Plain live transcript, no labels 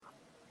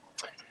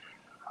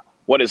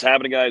What is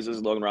happening, guys? This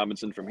is Logan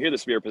Robinson from Here the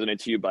Spear, presented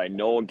to you by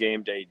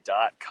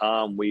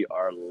NoleGameDay.com. We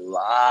are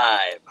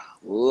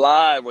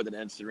live with an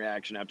instant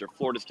reaction after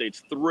Florida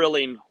State's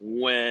thrilling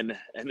win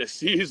and the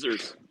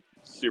Caesars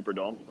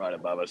Superdome right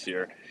above us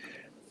here.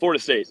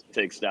 Florida State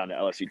takes down the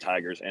LSU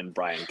Tigers and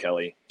Brian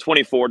Kelly,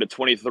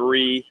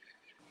 24-23.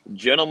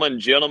 Gentlemen,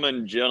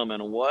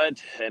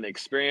 what an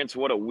experience.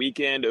 What a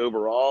weekend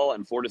overall.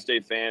 And Florida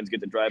State fans get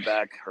to drive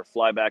back or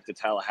fly back to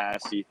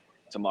Tallahassee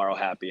tomorrow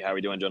happy. How are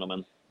we doing,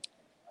 gentlemen?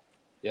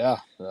 Yeah,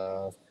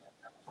 that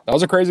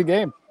was a crazy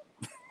game.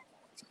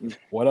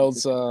 What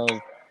else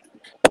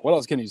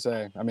can you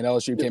say? I mean,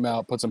 LSU came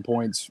out, put some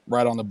points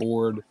right on the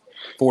board.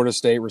 Florida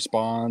State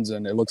responds,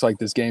 and it looks like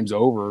this game's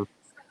over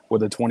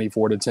with a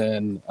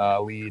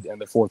 24-10 lead in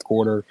the fourth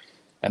quarter.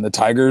 And the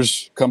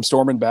Tigers come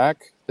storming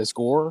back. They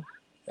score.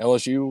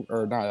 FSU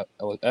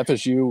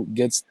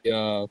gets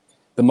the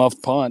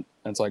muffed punt,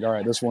 and it's like, all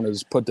right, this one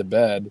is put to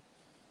bed.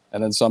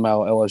 And then somehow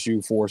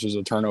LSU forces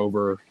a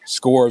turnover,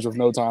 scores with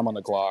no time on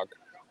the clock.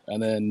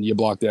 And then you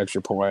block the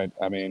extra point.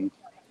 I mean,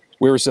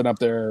 we were sitting up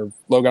there.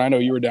 Logan, I know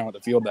you were down at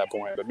the field at that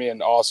point, but me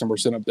and Austin were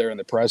sitting up there in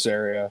the press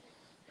area,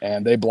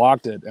 and they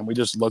blocked it. And we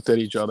just looked at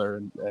each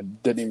other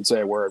and didn't even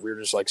say a word. We were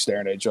just like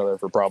staring at each other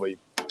for probably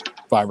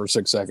 5 or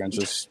 6 seconds,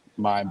 just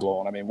mind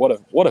blown. I mean, what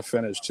a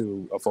finish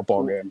to a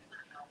football game.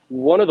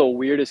 One of the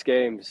weirdest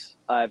games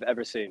I've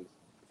ever seen.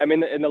 I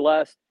mean, in the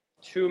last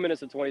 2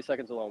 minutes and 20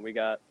 seconds alone, we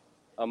got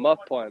a muff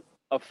punt,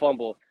 a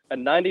fumble, a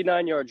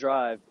 99-yard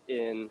drive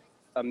in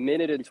a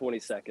minute and 20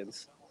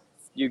 seconds.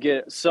 You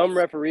get some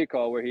referee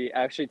call where he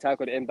actually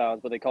tackled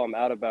inbounds, but they call him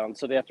out of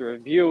bounds. So they have to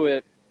review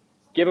it,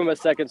 give him a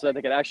second so that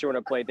they can actually run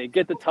a play. They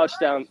get the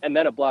touchdown and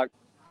then a blocked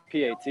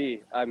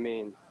PAT. I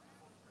mean,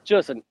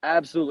 just an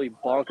absolutely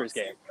bonkers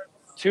game.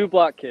 2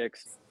 block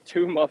kicks,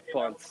 2 muff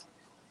punts,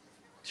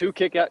 2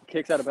 kicks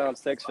out of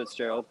bounds, thanks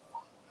Fitzgerald.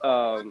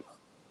 But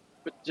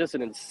just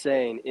an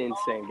insane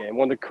game.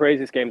 One of the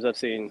craziest games I've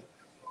seen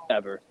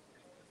ever.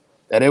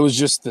 And it was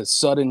just the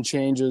sudden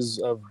changes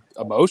of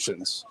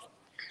emotions.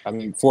 I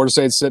mean, Florida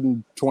State's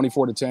sitting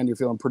 24-10. You're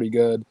feeling pretty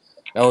good.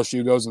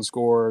 LSU goes and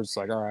scores.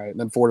 Like, all right. And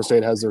then Florida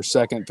State has their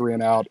second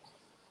 3-and-out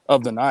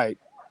of the night.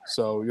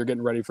 So you're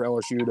getting ready for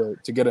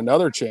LSU to get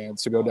another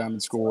chance to go down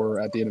and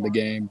score at the end of the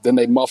game. Then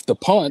they muff the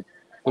punt.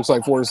 Looks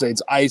like Florida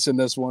State's ice in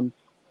this one.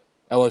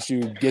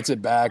 LSU gets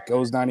it back,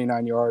 goes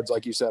 99 yards,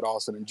 like you said,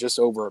 Austin, in just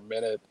over a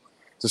minute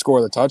to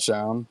score the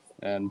touchdown.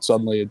 And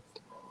suddenly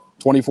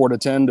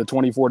 24-10 to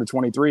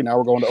 24-23. Now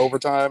we're going to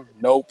overtime.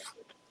 Nope.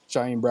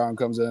 Shyheim Brown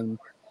comes in,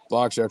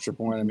 blocks the extra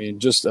point. I mean,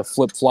 just a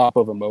flip-flop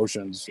of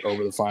emotions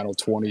over the final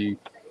 20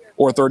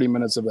 or 30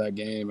 minutes of that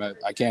game.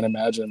 I can't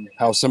imagine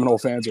how Seminole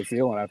fans are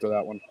feeling after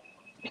that one.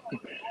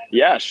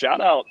 Yeah,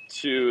 shout out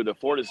to the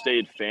Florida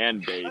State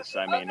fan base.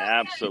 I mean,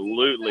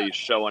 absolutely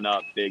showing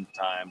up big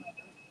time.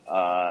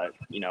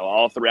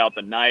 All throughout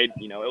the night.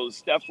 It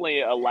was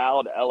definitely a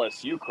loud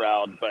LSU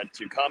crowd, but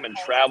to come and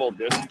travel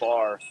this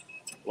far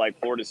like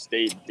Florida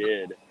State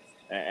did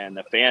and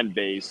the fan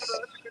base,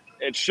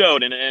 it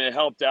showed and it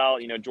helped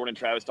out. Jordan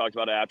Travis talked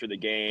about it after the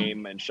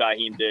game, and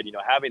Shyheim did.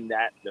 Having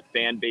the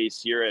fan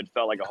base here, it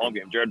felt like a home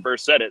game. Jared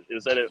Verse said it.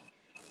 It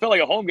felt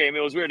like a home game.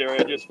 It was weird.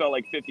 It just felt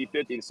like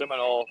 50-50. The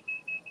Seminole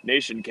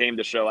Nation came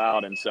to show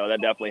out, and so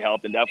that definitely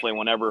helped. And definitely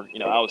whenever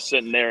I was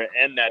sitting there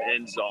in that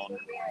end zone,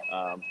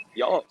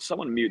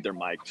 someone mute their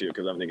mic too,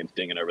 because I'm thinking it's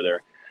dinging over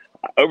there.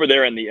 Over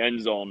there in the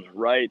end zone,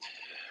 right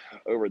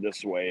over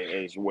this way,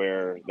 is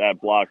where that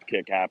blocked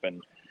kick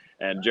happened,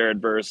 and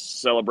Jared Verse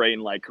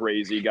celebrating like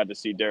crazy. Got to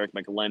see Derek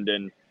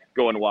McLendon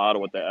going wild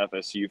with the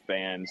FSU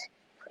fans.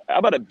 How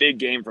about a big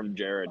game from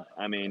Jared?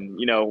 I mean,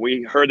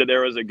 we heard that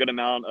there was a good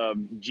amount of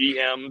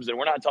GMs, and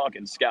we're not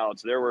talking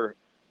scouts. There were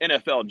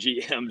NFL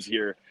GMs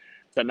here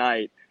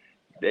tonight.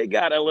 They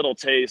got a little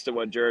taste of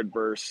what Jared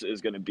Verse is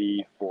going to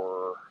be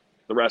for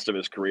the rest of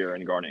his career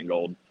in Garnet and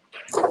Gold.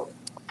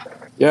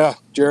 Yeah,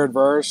 Jared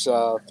Verse,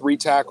 3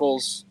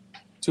 tackles,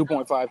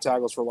 2.5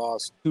 tackles for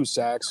loss, 2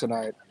 sacks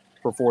tonight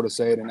for Florida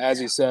State. And as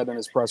he said in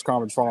his press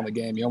conference following the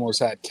game, he almost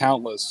had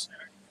countless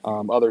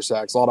other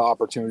sacks, a lot of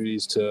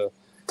opportunities to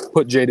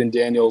put Jaden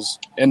Daniels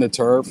in the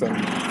turf. And,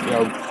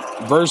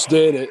 Verse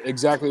did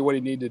exactly what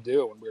he needed to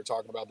do when we were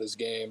talking about this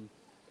game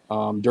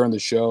during the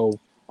show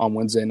on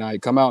Wednesday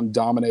night. Come out and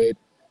dominate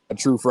a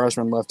true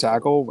freshman left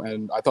tackle.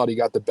 And I thought he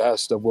got the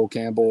best of Will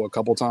Campbell a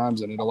couple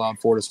times, and it allowed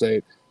Florida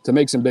State to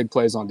make some big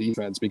plays on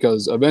defense,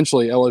 because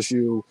eventually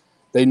LSU,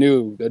 they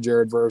knew that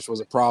Jared Verse was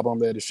a problem.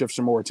 They had to shift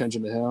some more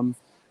attention to him,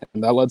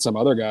 and that led some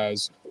other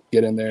guys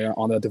get in there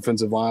on that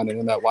defensive line and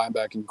in that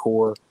linebacking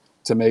core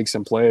to make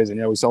some plays.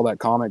 And, we saw that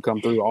comment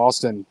come through.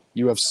 Austin,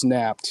 you have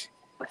snapped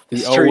the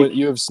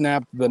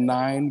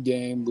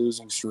 9-game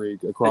losing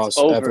streak across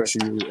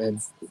FSU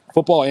and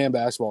football and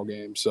basketball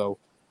games. So,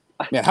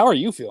 man, how are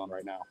you feeling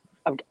right now?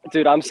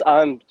 Dude, I'm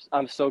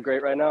so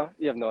great right now.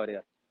 You have no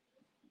idea.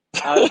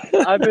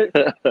 I've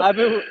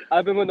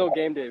been with No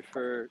Game Day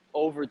for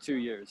over 2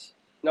 years.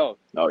 No,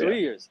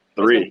 3 years.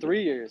 It's been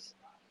 3 years,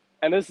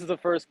 and this is the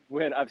first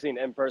win I've seen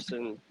in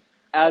person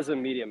as a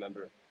media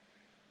member,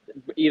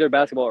 either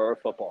basketball or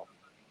football.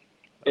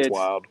 That's it's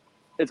wild.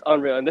 it's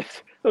unreal, and that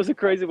was a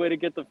crazy way to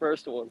get the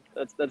first one.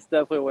 That's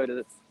definitely a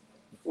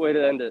way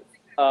to end it.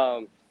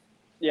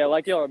 Yeah,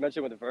 like y'all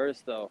mentioned with the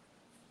verse though,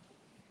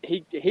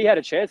 he had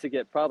a chance to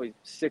get probably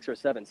 6 or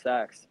 7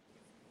 sacks.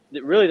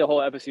 Really, the whole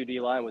FSU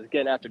D line was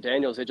getting after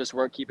Daniels. They just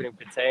weren't keeping him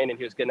contained, and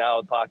he was getting out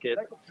of the pocket.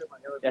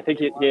 I think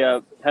he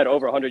had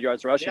over 100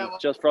 yards rushing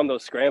just from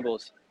those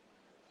scrambles.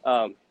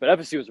 But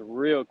FSU was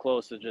real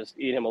close to just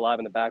eating him alive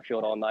in the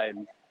backfield all night.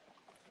 And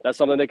that's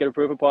something they can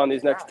improve upon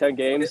these next 10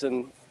 games.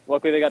 And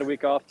luckily, they got a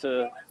week off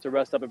to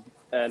rest up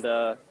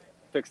and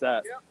fix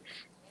that.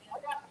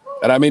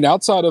 And I mean,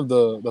 outside of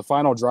the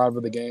final drive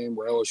of the game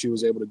where LSU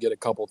was able to get a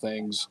couple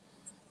things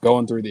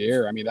going through the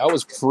air, I mean, that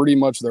was pretty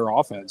much their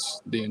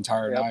offense the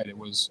entire night. It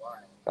was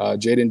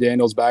Jaden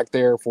Daniels back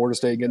there, Florida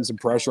State getting some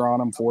pressure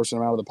on him, forcing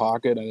him out of the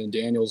pocket, and then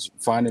Daniels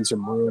finding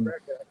some room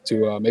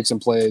to make some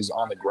plays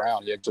on the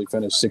ground. He actually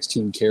finished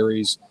 16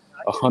 carries,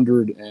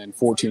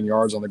 114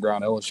 yards on the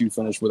ground. LSU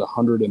finished with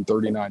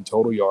 139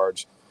 total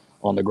yards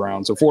on the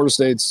ground. So Florida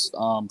State's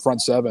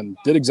front seven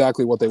did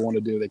exactly what they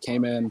wanted to do. They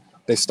came in,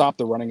 they stopped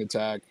the running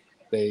attack,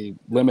 they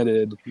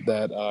limited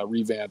that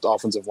revamped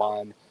offensive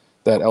line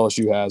that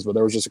LSU has, but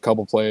there was just a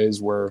couple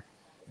plays where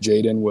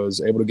Jaden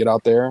was able to get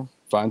out there,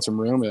 find some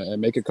room,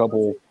 and make a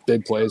couple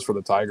big plays for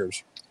the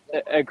Tigers.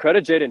 And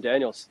credit Jaden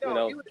Daniels,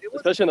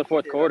 especially in the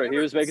fourth quarter. He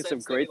was making some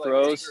great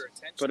throws,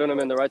 putting them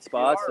in the right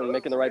spots and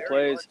making the right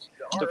plays.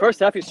 The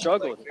first half he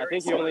struggled. I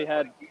think he only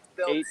had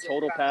 8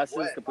 total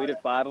passes, completed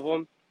 5 of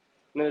them.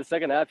 And then the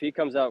second half he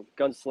comes out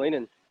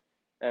gunslinging.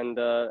 And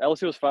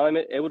LSU was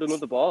finally able to move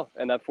the ball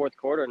in that fourth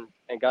quarter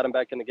and got him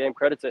back in the game.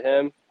 Credit to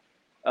him.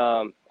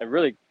 And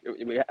really,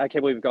 I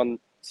can't believe we've gone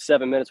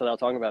 7 minutes without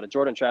talking about it.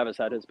 Jordan Travis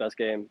had his best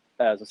game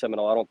as a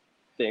Seminole. I don't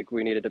think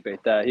we need to debate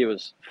that. He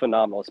was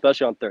phenomenal,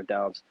 especially on third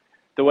downs.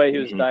 The way he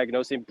was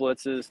diagnosing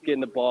blitzes,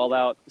 getting the ball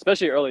out,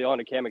 especially early on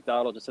to Cam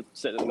McDonald, just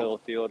sitting in the middle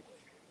of the field.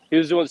 He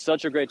was doing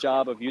such a great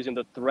job of using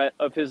the threat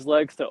of his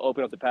legs to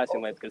open up the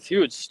passing lanes because he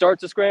would start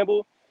to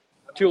scramble,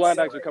 2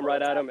 linebackers would come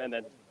right at him, and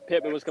then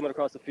Pittman was coming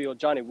across the field.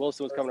 Johnny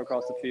Wilson was coming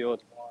across the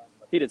field.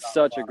 He did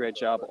such a great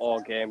job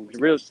all game.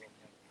 Really,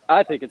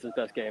 I think it's his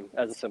best game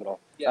as a Seminole.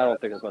 I don't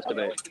think there's much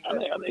debate. I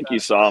think you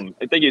saw him.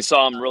 I think you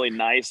saw him really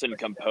nice and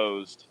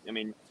composed. I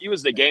mean, he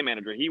was the game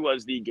manager. He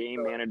was the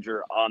game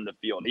manager on the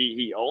field.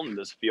 He owned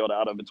this field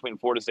out of between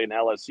Florida State and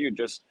LSU.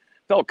 Just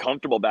felt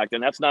comfortable back then.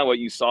 That's not what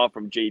you saw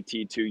from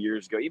JT 2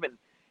 years ago. Even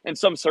in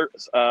some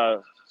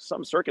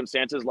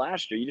circumstances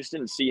last year, you just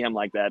didn't see him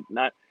like that.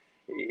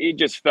 It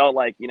just felt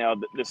like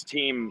this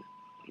team,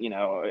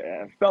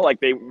 felt like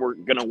they were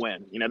gonna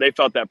win. They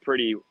felt that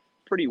pretty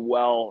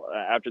well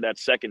after that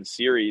second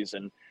series,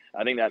 and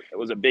I think that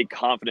was a big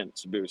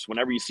confidence boost.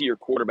 Whenever you see your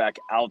quarterback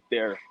out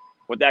there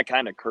with that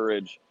kind of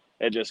courage,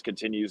 it just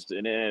continues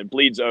and it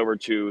bleeds over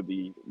to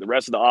the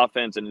rest of the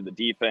offense and the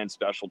defense,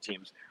 special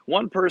teams.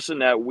 One person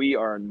that we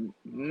are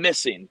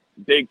missing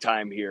big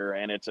time here,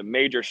 and it's a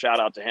major shout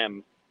out to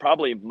him,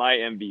 probably my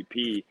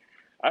MVP.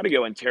 I had to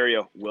go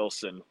Ontario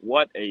Wilson.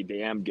 What a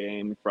damn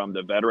game from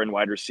the veteran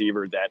wide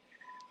receiver that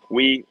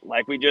we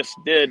just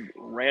did,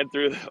 ran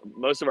through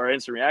most of our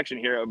instant reaction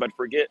here, but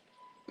forget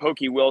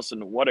Pokey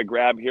Wilson. What a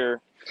grab here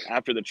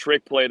after the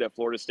trick play that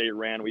Florida State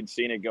ran. We'd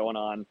seen it going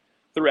on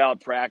throughout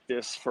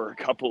practice for a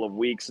couple of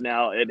weeks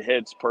now. It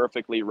hits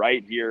perfectly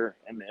right here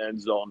in the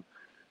end zone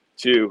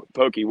to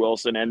Pokey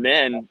Wilson. And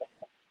then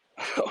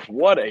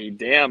what a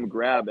damn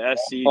grab.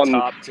 SC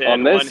top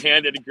 10,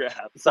 one-handed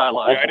grab.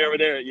 Sideline. Right over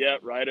there. Yeah,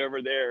 right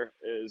over there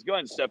is – go ahead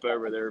and step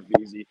over there,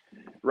 VZ.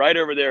 Right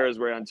over there is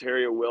where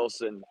Ontario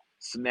Wilson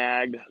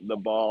snagged the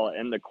ball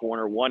in the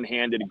corner,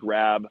 one-handed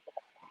grab.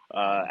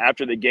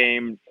 After the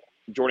game,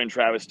 Jordan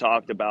Travis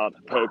talked about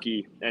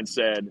Pokey and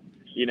said,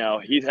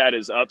 he's had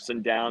his ups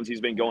and downs. He's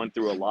been going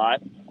through a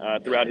lot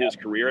throughout his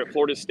career at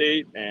Florida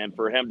State. And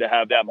for him to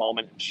have that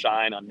moment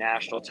shine on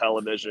national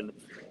television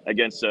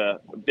against a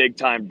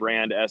big-time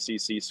brand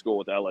SEC school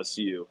with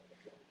LSU,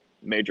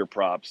 major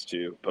props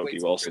to Pokey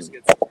Wilson.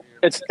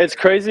 It's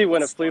crazy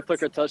when a flea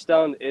flicker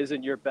touchdown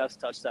isn't your best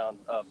touchdown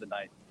of the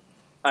night.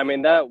 I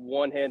mean, that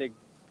one-handed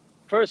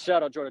 – first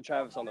shout out Jordan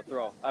Travis on the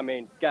throw. I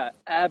mean, got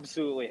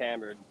absolutely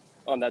hammered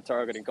on that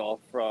targeting call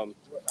from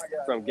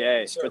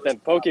Gay. But then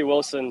Pokey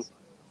Wilson,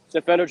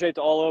 defender draped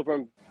all over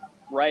him,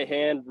 right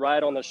hand,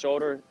 right on the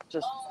shoulder.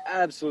 Just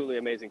absolutely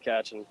amazing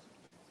catch. And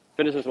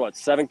finishes,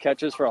 7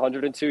 catches for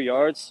 102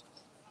 yards?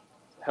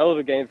 Hell of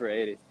a game for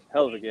 80.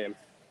 Hell of a game.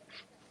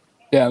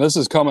 Yeah, this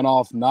is coming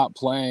off not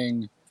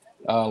playing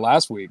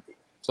last week.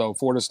 So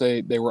Florida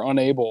State, they were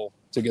unable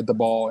to get the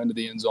ball into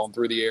the end zone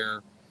through the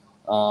air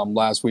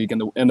last week in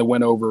the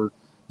win over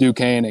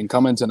Duquesne. And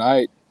coming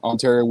tonight,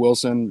 Ontario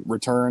Wilson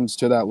returns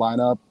to that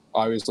lineup.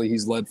 Obviously,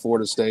 he's led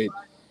Florida State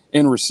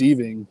in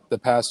receiving the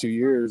past 2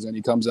 years, and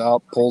he comes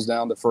out, pulls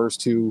down the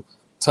first 2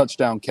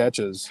 touchdown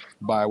catches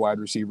by a wide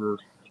receiver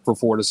for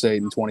Florida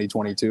State in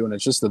 2022. And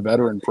it's just the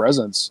veteran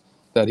presence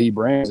that he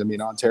brings. I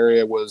mean,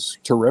 Ontario was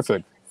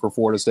terrific for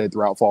Florida State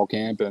throughout fall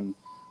camp, and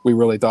we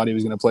really thought he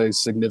was going to play a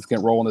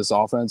significant role in this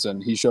offense,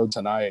 and he showed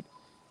tonight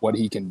what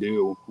he can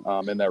do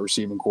in that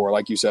receiving core.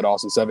 Like you said,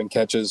 Austin, 7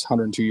 catches,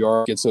 102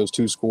 yards, gets those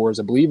 2 scores.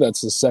 I believe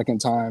that's the second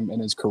time in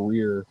his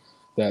career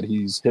that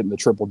he's hitting the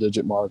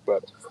triple-digit mark.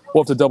 But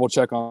we'll have to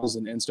double-check on this,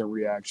 an instant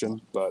reaction.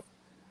 But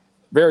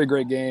very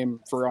great game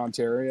for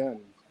Ontario.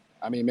 And,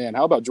 I mean, man,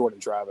 how about Jordan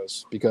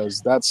Travis?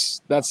 Because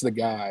that's the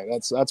guy.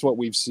 That's what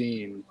we've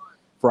seen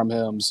from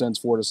him since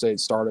Florida State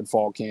started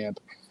fall camp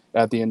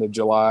at the end of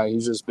July.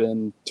 He's just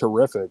been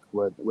terrific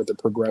with the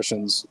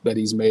progressions that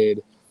he's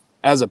made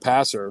as a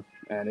passer.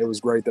 And it was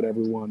great that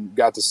everyone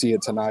got to see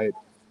it tonight,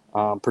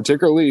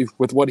 particularly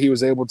with what he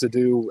was able to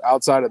do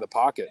outside of the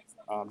pocket.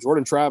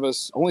 Jordan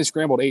Travis only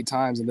scrambled 8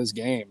 times in this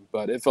game,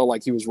 but it felt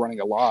like he was running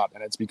a lot,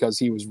 and it's because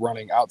he was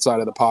running outside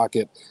of the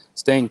pocket,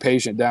 staying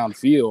patient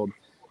downfield,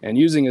 and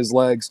using his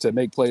legs to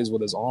make plays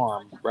with his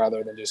arm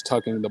rather than just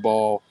tucking the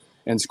ball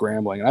and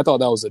scrambling. And I thought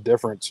that was the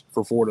difference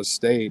for Florida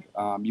State.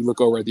 You look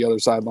over at the other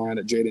sideline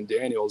at Jaden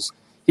Daniels.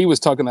 He was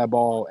tucking that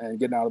ball and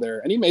getting out of there,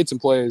 and he made some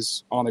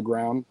plays on the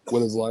ground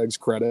with his legs,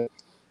 credit.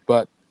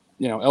 But,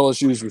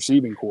 LSU's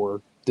receiving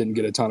core didn't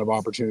get a ton of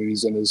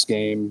opportunities in this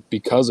game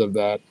because of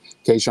that.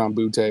 Keishawn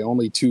Butte,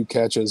 only 2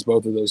 catches.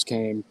 Both of those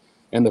came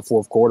in the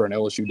fourth quarter, and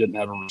LSU didn't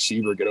have a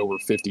receiver get over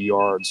 50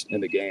 yards in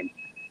the game.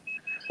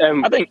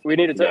 And I think we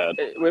needed to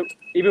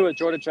 – even with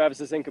Jordan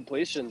Travis's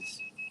incompletions,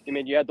 I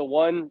mean, you had the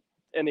one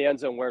in the end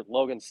zone where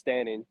Logan's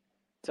standing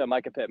to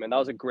Micah Pittman. That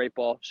was a great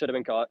ball. Should have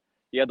been caught.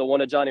 You had the one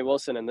to Johnny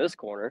Wilson in this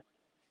corner.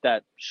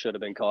 That should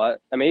have been caught.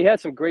 I mean, he had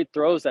some great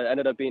throws that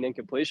ended up being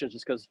incompletions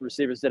just because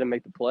receivers didn't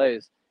make the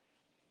plays.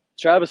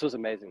 Travis was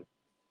amazing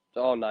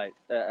all night.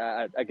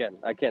 I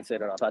can't say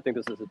it enough. I think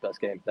this is his best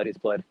game that he's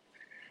played.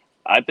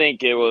 I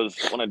think it was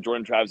one of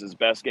Jordan Travis's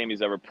best games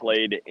he's ever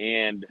played,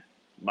 and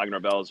Mike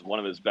Norvell's one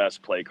of his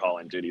best play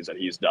calling duties that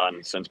he's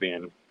done since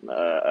being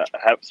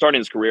starting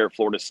his career at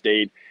Florida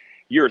State.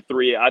 Year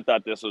 3, I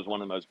thought this was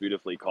one of the most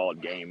beautifully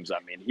called games. I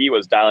mean, he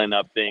was dialing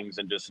up things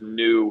and just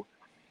knew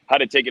how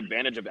to take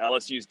advantage of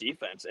LSU's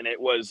defense. And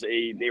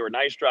they were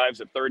nice drives.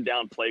 The third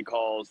down play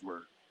calls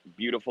were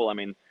beautiful. I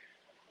mean,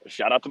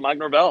 shout out to Mike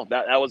Norvell.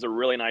 That was a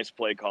really nice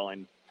play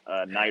calling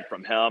night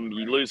from him.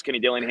 You lose Kenny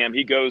Dillingham.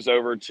 He goes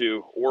over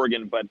to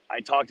Oregon. But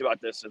I talked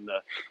about this in the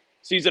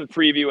season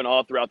preview and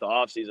all throughout the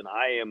offseason.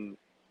 I am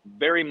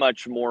very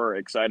much more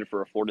excited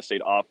for a Florida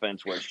State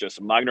offense where it's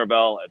just Mike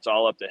Norvell. It's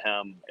all up to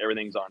him.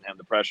 Everything's on him.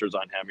 The pressure's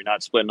on him. You're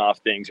not splitting off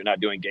things. You're not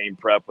doing game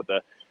prep with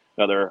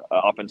another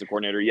offensive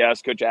coordinator.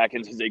 Yes, Coach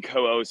Atkins is a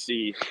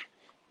co-OC,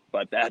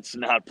 but that's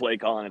not play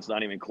calling. It's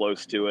not even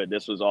close to it.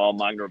 This was all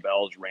Mike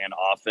Norvell's ran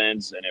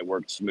offense, and it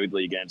worked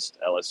smoothly against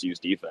LSU's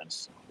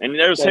defense. And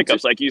there's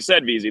hiccups, like you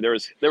said, VZ.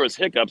 There was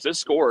hiccups. This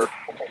score,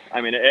 I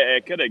mean,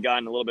 it could have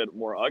gotten a little bit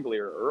more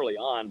uglier early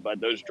on, but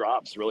those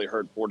drops really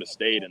hurt Florida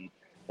State, and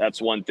that's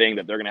one thing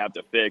that they're going to have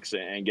to fix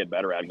and get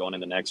better at going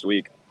into next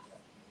week.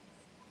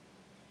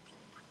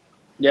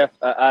 Yeah,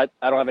 I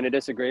don't have any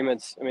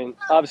disagreements. I mean,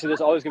 obviously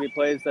there's always going to be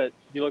plays that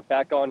you look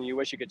back on and you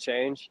wish you could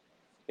change.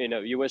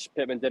 You wish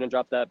Pittman didn't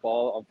drop that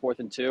ball on 4th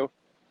and 2.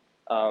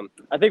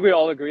 I think we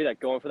all agree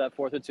that going for that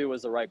 4th and 2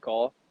 was the right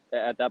call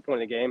at that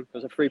point in the game. It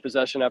was a free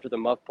possession after the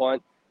muff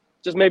punt.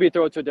 Just maybe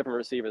throw it to a different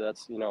receiver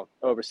that's,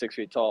 over 6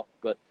 feet tall.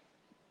 But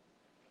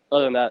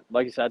other than that,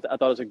 like you said, I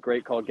thought it was a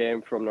great call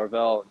game from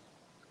Norvell.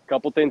 A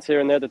couple things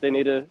here and there that they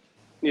need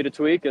to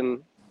tweak,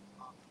 and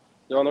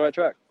they're on the right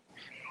track.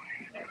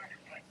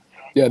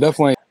 Yeah,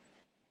 definitely.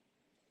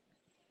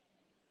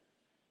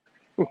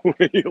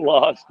 We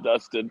lost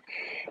Dustin.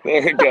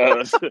 There he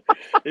goes.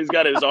 He's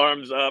got his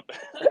arms up.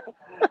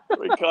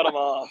 We cut him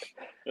off.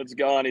 It's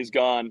gone. He's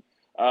gone.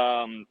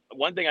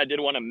 One thing I did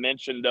want to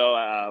mention, though,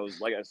 I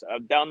was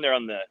down there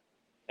on the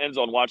end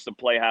zone, watch the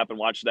play happen,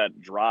 watch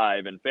that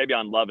drive, and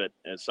Fabian Lovett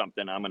is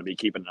something I'm going to be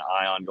keeping an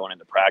eye on going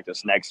into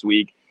practice next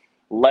week.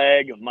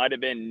 Leg, might have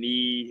been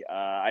knee.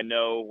 I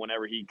know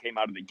whenever he came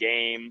out of the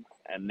game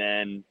and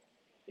then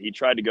he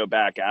tried to go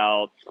back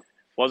out,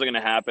 wasn't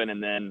going to happen,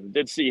 and then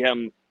did see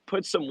him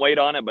put some weight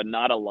on it, but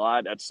not a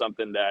lot. That's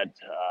something that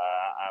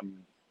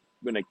I'm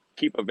going to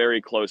keep a very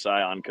close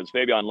eye on because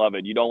Fabian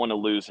Lovett, you don't want to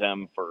lose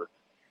him for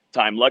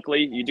time.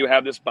 Luckily, you do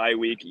have this bye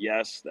week.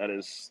 Yes, that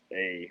is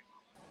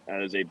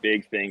a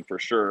big thing for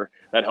sure.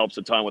 That helps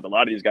a ton with a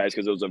lot of these guys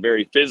because it was a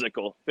very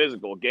physical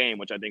game,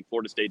 which I think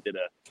Florida State did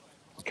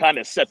kind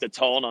of set the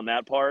tone on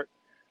that part.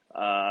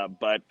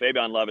 But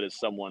Fabian Lovett is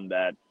someone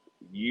that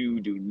you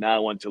do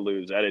not want to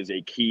lose. That is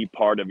a key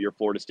part of your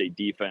Florida State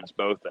defense,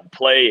 both in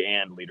play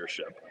and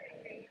leadership.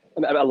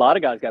 A lot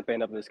of guys got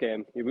banged up in this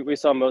game. We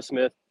saw Mo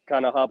Smith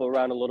kind of hobble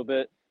around a little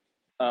bit.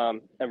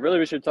 And really,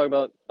 we should talk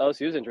about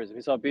LSU's injuries.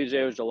 We saw B.J.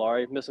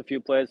 Ojulari miss a few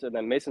plays, and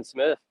then Mason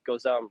Smith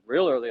goes down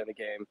real early in the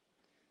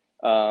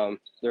game.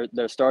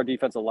 Their star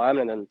defensive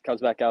lineman, and then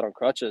comes back out on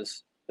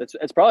crutches.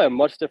 It's probably a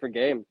much different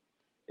game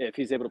if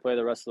he's able to play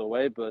the rest of the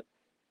way, but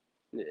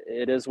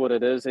it is what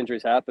it is.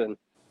 Injuries happen.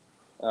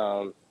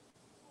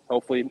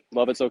 Hopefully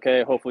Lovett's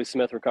okay. Hopefully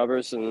Smith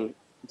recovers and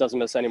doesn't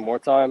miss any more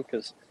time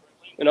because,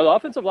 the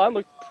offensive line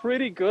looked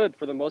pretty good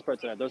for the most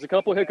part tonight. There's a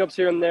couple hiccups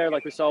here and there.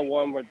 Like we saw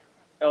one where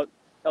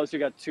LSU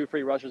got 2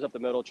 free rushers up the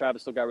middle.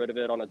 Travis still got rid of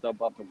it on a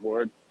dump off the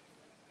board.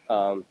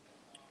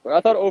 But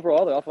I thought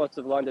overall the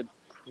offensive line did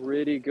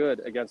pretty good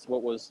against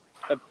what was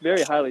a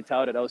very highly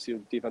touted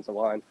LSU defensive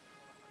line.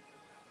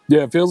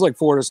 Yeah, it feels like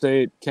Florida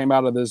State came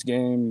out of this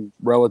game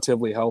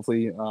relatively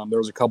healthy. There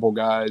was a couple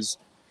guys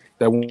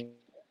that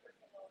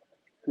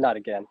Not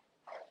again.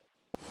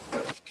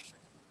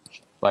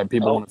 like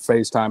people want to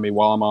FaceTime me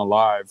while I'm on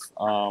live.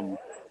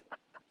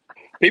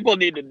 People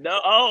need to know.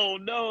 Oh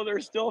no, they're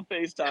still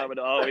FaceTiming.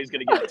 Oh, he's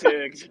gonna get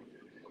ticked.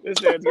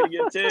 This man's gonna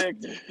get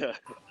ticked.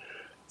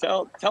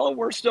 Tell him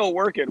we're still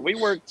working. We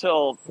work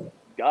till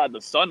God,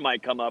 the sun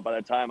might come up by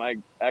the time I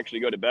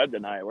actually go to bed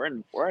tonight. We're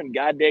in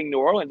goddamn New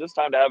Orleans. It's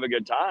time to have a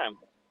good time.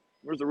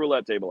 Where's the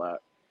roulette table at?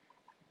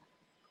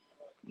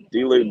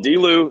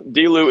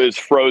 D-Lou is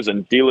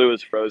frozen. D-Lou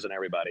is frozen,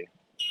 everybody.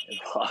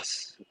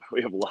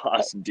 We have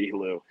lost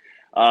D-Lou.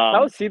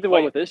 How is he the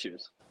one with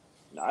issues?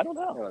 I don't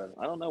know.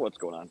 I don't know what's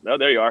going on. No,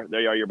 there you are.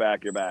 You're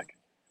back. You're back.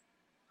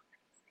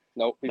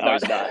 Nope, he's No,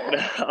 not. he's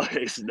not. No,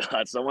 he's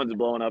not. Someone's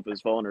blowing up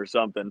his phone or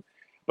something.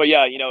 But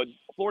yeah,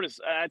 Florida.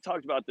 I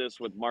talked about this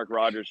with Mark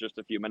Rogers just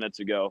a few minutes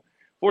ago.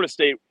 Florida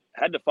State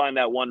had to find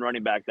that one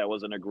running back that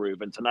was in a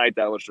groove, and tonight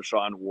that was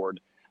Treshaun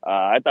Ward.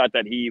 I thought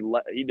that he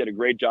did a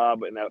great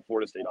job in that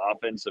Florida State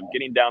offense of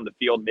getting down the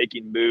field,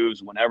 making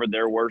moves whenever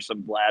there were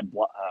some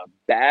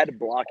bad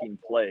blocking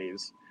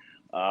plays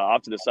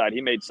off to the side.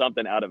 He made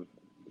something out of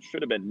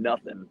should have been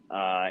nothing,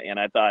 and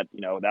I thought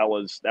that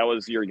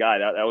was your guy.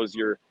 That was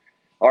your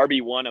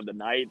RB1 of the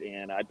night,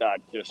 and I thought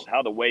just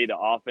how the way the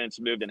offense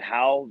moved and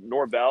how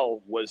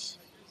Norvell was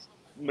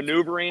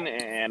maneuvering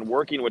and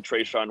working with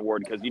Treshaun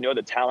Ward, because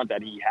the talent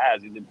that he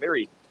has. He's a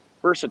very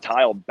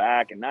versatile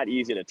back and not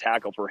easy to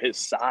tackle for his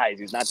size.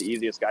 He's not the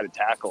easiest guy to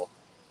tackle.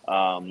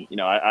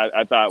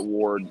 I thought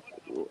Ward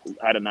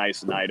had a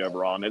nice night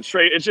overall, and it's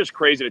just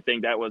crazy to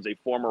think that was a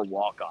former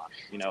walk-on,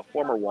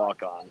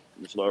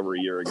 just over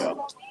a year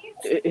ago.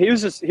 He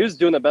was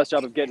doing the best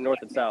job of getting north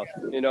and south.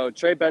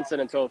 Trey Benson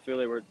and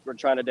Toafili were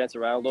trying to dance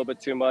around a little bit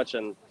too much,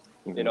 and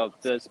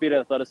the speed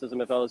and athleticism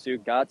of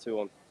LSU got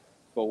to him.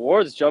 But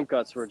Ward's jump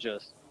cuts were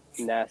just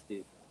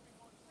nasty.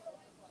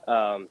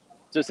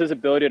 Just his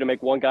ability to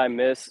make one guy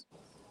miss,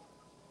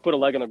 put a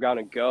leg on the ground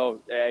and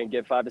go, and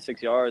get 5 to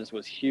 6 yards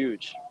was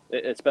huge,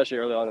 especially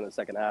early on in the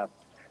second half.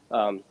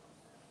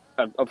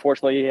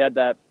 Unfortunately, he had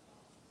that.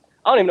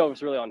 I don't even know if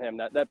it's really on him.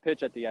 That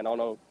pitch at the end, I don't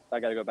know. I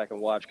got to go back and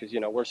watch because,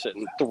 we're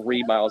sitting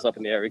 3 miles up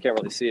in the air. We can't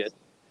really see it.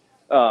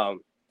 Other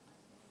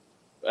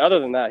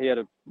than that, he had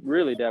a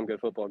really damn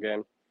good football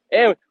game.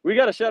 And we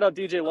got to shout out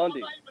DJ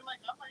Lundy.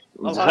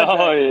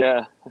 Oh,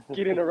 yeah.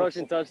 Getting a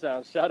rushing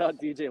touchdown. Shout out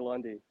DJ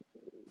Lundy.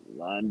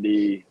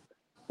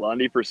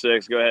 Lundy for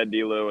 6. Go ahead,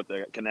 D-Lou, if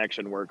the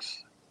connection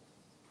works.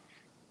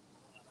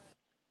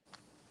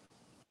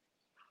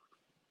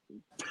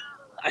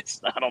 I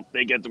don't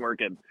think it's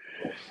working.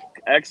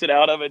 Exit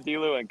out of it,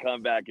 D-Lou, and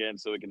come back in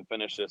so we can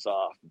finish this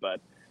off.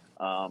 But,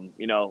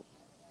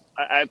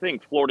 I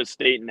think Florida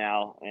State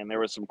now, and there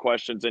were some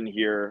questions in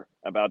here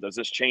about does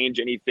this change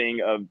anything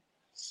of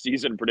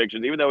season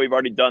predictions, even though we've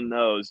already done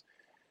those.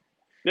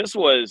 This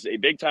was a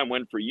big-time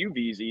win for you,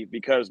 VZ,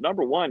 because,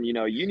 number one, you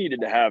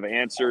needed to have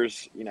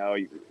answers.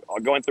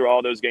 Going through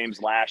all those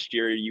games last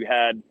year, you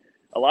had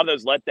a lot of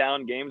those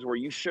letdown games where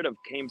you should have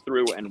came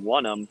through and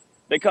won them.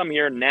 They come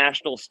here,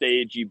 national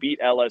stage, you beat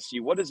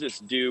LSU. What does this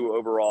do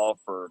overall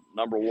for,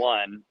 number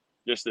one,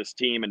 just this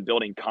team and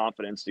building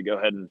confidence to go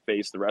ahead and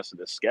face the rest of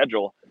the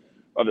schedule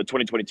of the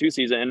 2022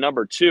 season? And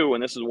number two,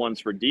 and this is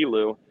one's for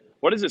D-Lou,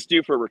 what does this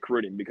do for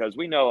recruiting? Because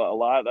we know a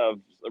lot of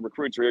the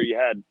recruits here. You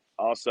had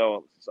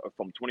also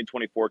from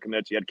 2024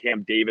 commits, you had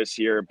Cam Davis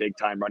here,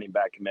 big-time running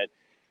back commit.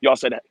 You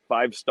also had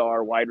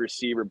 5-star wide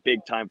receiver,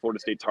 big-time Florida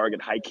State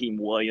target, Hakeem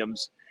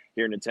Williams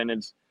here in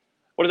attendance.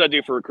 What does that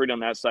do for recruiting on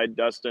that side,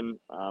 Dustin?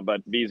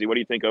 But VZ, what do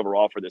you think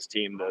overall for this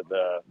team,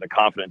 the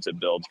confidence it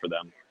builds for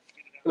them?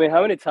 I mean,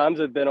 how many times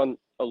have been on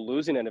a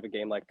losing end of a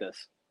game like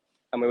this?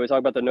 I mean, we talked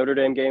about the Notre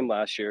Dame game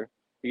last year.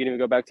 You can even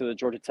go back to the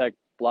Georgia Tech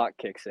block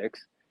kick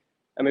 6.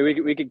 I mean,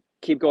 we could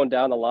keep going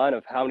down the line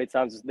of how many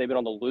times they've been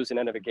on the losing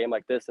end of a game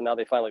like this, and now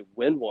they finally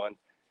win one.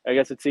 I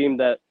guess a team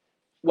that,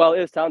 while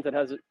it is talented,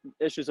 has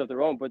issues of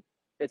their own, but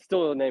it's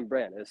still a name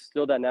brand. It's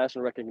still that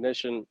national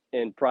recognition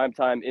in prime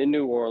time in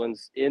New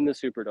Orleans, in the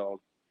Superdome.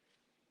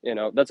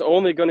 That's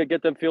only going to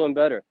get them feeling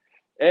better.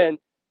 And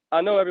I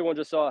know everyone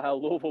just saw how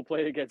Louisville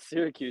played against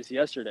Syracuse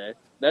yesterday.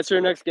 That's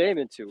your next game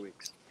in 2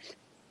 weeks.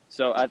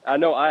 So I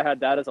know I had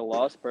that as a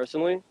loss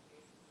personally.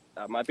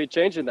 I might be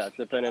changing that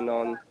depending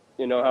on,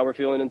 how we're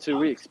feeling in 2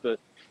 weeks. But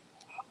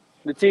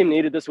the team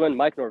needed this win.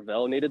 Mike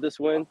Norvell needed this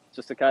win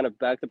just to kind of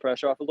back the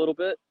pressure off a little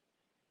bit.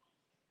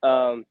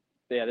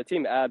 Yeah, the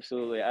team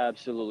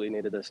absolutely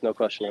needed this. No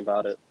question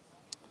about it.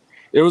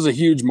 It was a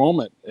huge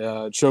moment.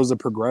 It shows the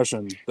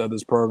progression that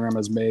this program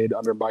has made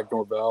under Mike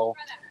Norvell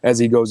as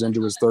he goes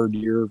into his third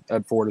year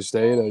at Florida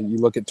State. You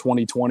look at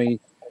 2020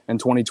 and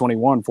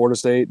 2021, Florida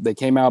State, they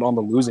came out on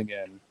the losing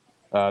end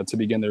to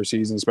begin their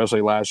season,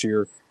 especially last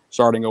year,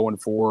 starting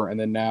 0-4. And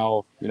then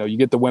now, you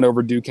get the win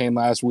over Duquesne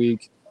last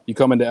week. You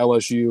come into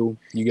LSU,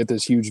 you get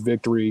this huge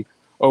victory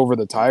over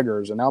the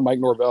Tigers. And now Mike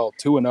Norvell,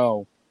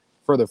 2-0,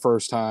 for the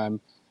first time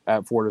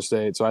at Florida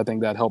State. So I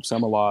think that helps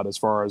him a lot as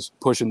far as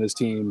pushing this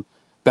team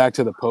back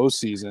to the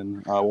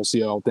postseason. We'll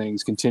see how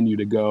things continue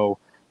to go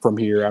from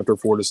here after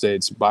Florida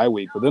State's bye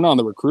week. But then on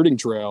the recruiting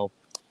trail,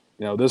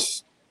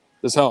 this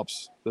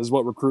helps. This is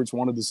what recruits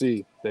wanted to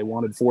see. They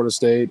wanted Florida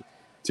State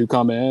to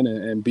come in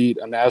and beat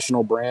a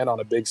national brand on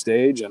a big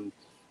stage. And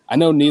I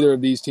know neither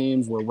of these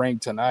teams were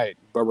ranked tonight,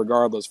 but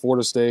regardless,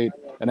 Florida State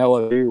and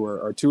LSU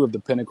are two of the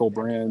pinnacle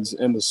brands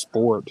in the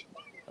sport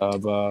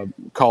of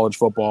college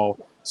football.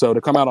 So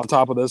to come out on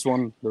top of this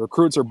one, the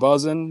recruits are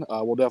buzzing.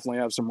 We'll definitely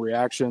have some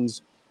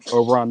reactions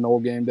over on Nole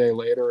Game Day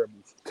later.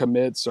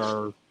 Commits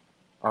are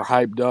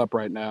hyped up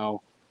right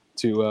now,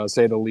 to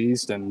say the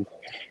least. And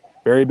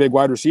very big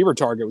wide receiver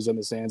target was in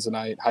the stands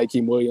tonight.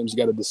 Hakeem Williams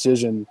got a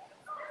decision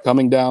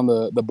coming down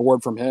the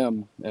board from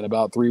him in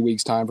about 3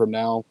 weeks' time from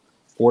now.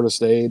 Florida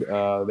State,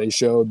 they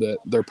showed that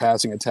their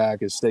passing attack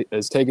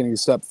is taking a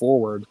step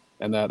forward,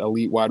 and that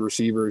elite wide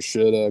receivers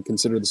should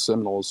consider the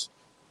Seminoles.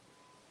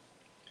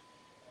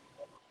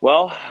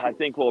 Well, I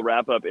think we'll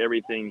wrap up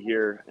everything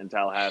here in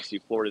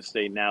Tallahassee. Florida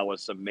State now with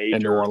some major.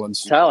 In New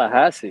Orleans.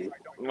 Tallahassee.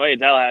 Wait,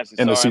 Tallahassee.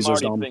 In the Sorry, Caesars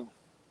Dome.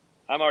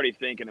 I'm already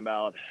thinking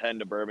about heading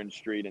to Bourbon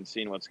Street and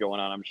seeing what's going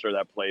on. I'm sure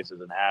that place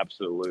is an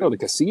absolute the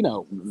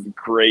casino.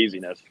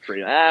 craziness.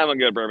 I'm going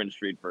to go to Bourbon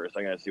Street first.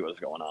 I got to see what's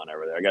going on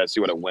over there. I got to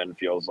see what a win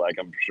feels like.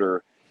 I'm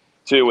sure,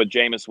 too, with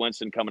Jameis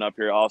Winston coming up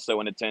here.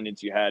 Also in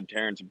attendance, you had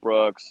Terrence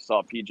Brooks,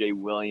 saw P.J.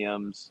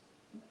 Williams.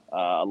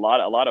 A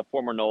lot of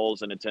former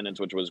Noles in attendance,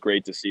 which was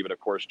great to see. But, of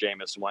course,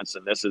 Jameis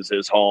Winston, this is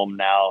his home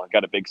now.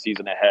 Got a big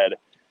season ahead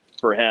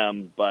for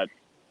him. But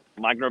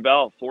Mike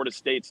Norvell, Florida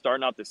State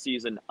starting out the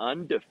season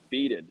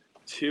undefeated,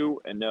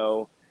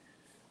 2-0.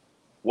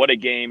 What a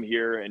game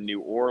here in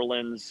New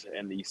Orleans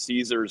and the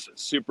Caesars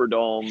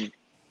Superdome.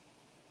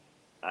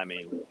 I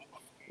mean,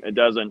 it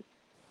doesn't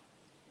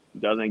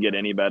get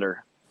any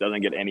better.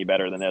 Doesn't get any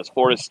better than this.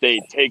 Florida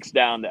State takes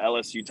down the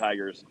LSU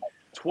Tigers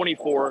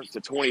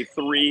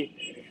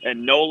 24-23.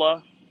 And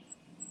NOLA,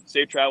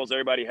 safe travels,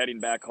 everybody heading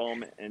back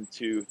home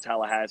into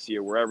Tallahassee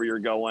or wherever you're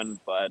going.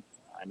 But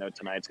I know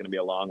tonight's going to be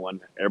a long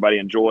one. Everybody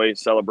enjoy,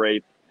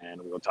 celebrate,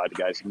 and we'll talk to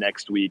you guys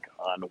next week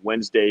on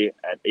Wednesday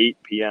at 8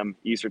 p.m.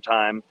 Eastern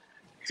Time.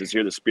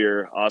 Sincere the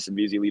Spear, Austin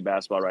Veazey, lead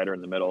basketball writer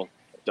in the middle.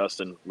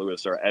 Dustin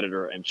Lewis, our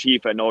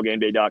editor-in-chief at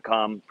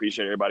NoleGameDay.com.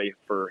 Appreciate everybody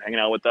for hanging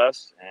out with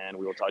us, and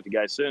we will talk to you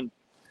guys soon.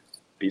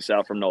 Peace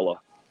out from NOLA.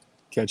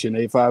 Catch you in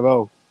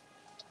 850.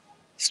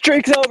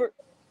 Streak's over.